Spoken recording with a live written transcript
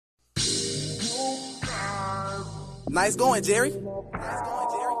Nice going, Jerry. Nice going,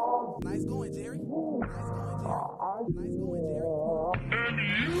 Jerry. Nice going, Jerry. Nice going, Jerry. Nice going, Jerry.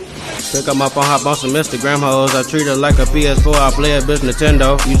 Pick 'em up on hop on some Instagram hoes. I treat her like a PS4, I play a bitch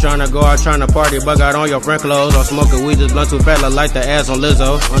Nintendo. You tryna go out tryna party, bug out on your friend clothes. Or smoking weed just blunt too fat, look like the ass on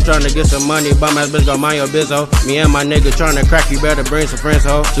Lizzo. I'm tryna get some money, bum ass bitch gon' mind your bizzo. Me and my nigga tryna crack, you better bring some friends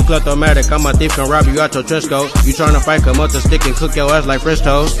ho. Too kleptomatic, I'm a thief, can rob you out your trench coat. You tryna fight, come up the stick and cook your ass like French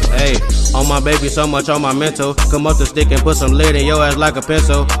toast. Hey, on my baby, so much on my mental. Come up the stick and put some lid in your ass like a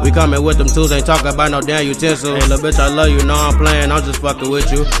pencil. We coming with them tools, ain't talking about no damn utensil. Hey, little bitch, I love you, know I'm playing, I'm just fucking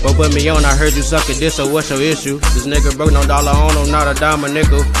with you. But put me on, I heard you suckin' this, so what's your issue? This nigga broke, no dollar on him, not a dime a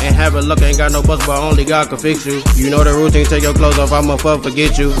nickel. Ain't having luck, ain't got no bus, but only God can fix you. You know the routine, take your clothes off, I'ma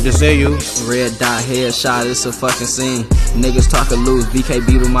forget you, just see you. Red dot headshot, it's a fucking scene. Niggas talking loose, BK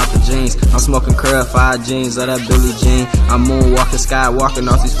beat him out the jeans. I'm smoking clarified jeans of that Billie Jean. I'm moonwalking, skywalking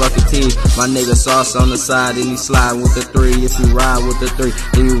off these fucking tees. My nigga sauce on the side, and he sliding with the 3. If you ride with the 3,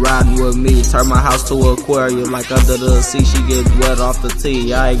 then you riding with me. Turn my house to an aquarium like under the sea. She get wet off the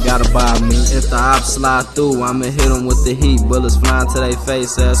tee, I ain't gotta buy me. If the ops slide through, I'ma hit them with the heat. Bullets flying to their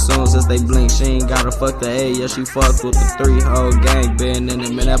face as soon as they blink. She ain't gotta fuck the A, yeah she fucked with the 3. Whole gang been in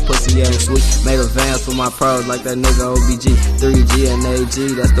it, man that pussy ain't sweet. Made a Vans for my pros like that nigga OBG. 3G and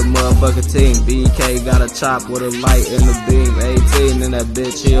AG, that's the motherfucking team. BK got a chop with a light in the beam. 18 in that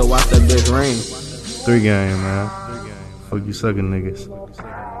bitch, he'll watch that bitch ring. 3 game, man. Fuck you sucking niggas.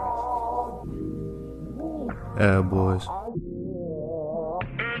 AGBoiiz.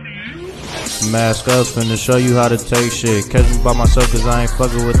 Mask up, finna show you how to take shit. Catch me by myself cause I ain't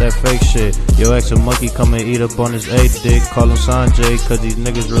fucking with that fake shit. Yo ex a monkey come and eat up on his 8 dick. Call him Sanjay cause these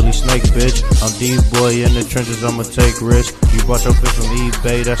niggas really snake bitch. I'm D-boy in the trenches, I'ma take risks. You bought your fish from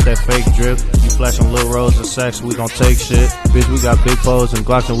eBay, that's that fake drip. You flashing little rolls of sex, we gon' take shit. Bitch, we got big poles and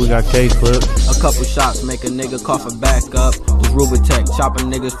Glocks and we got K-clips. A couple shots make a nigga cough a back up. This Rubitech, chopping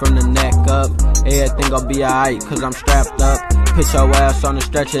niggas from the neck up. Everything gon' be alright cause I'm strapped up. Put your ass on the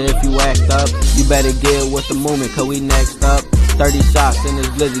stretcher if you act up. You better get with the movement cause we next up. 30 shots in this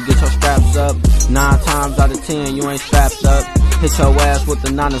glizzy, get your straps up. 9 times out of 10 you ain't strapped up. Hit your ass with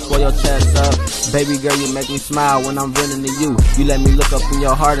the 9 and swell your chest up. Baby girl, you make me smile when I'm running to you. You let me look up in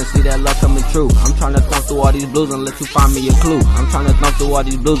your heart and see that love coming true. I'm tryna thump through all these blues and let you find me a clue. I'm tryna thump through all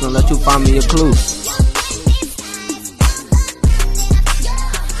these blues and let you find me a clue.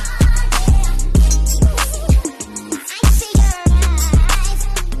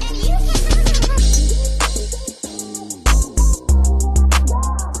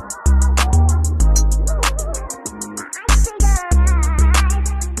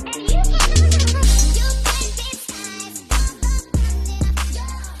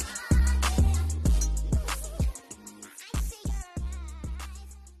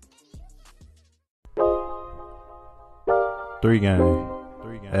 3 game.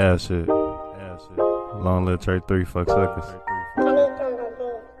 Ass it. Long live Trey 3, fuck suckers.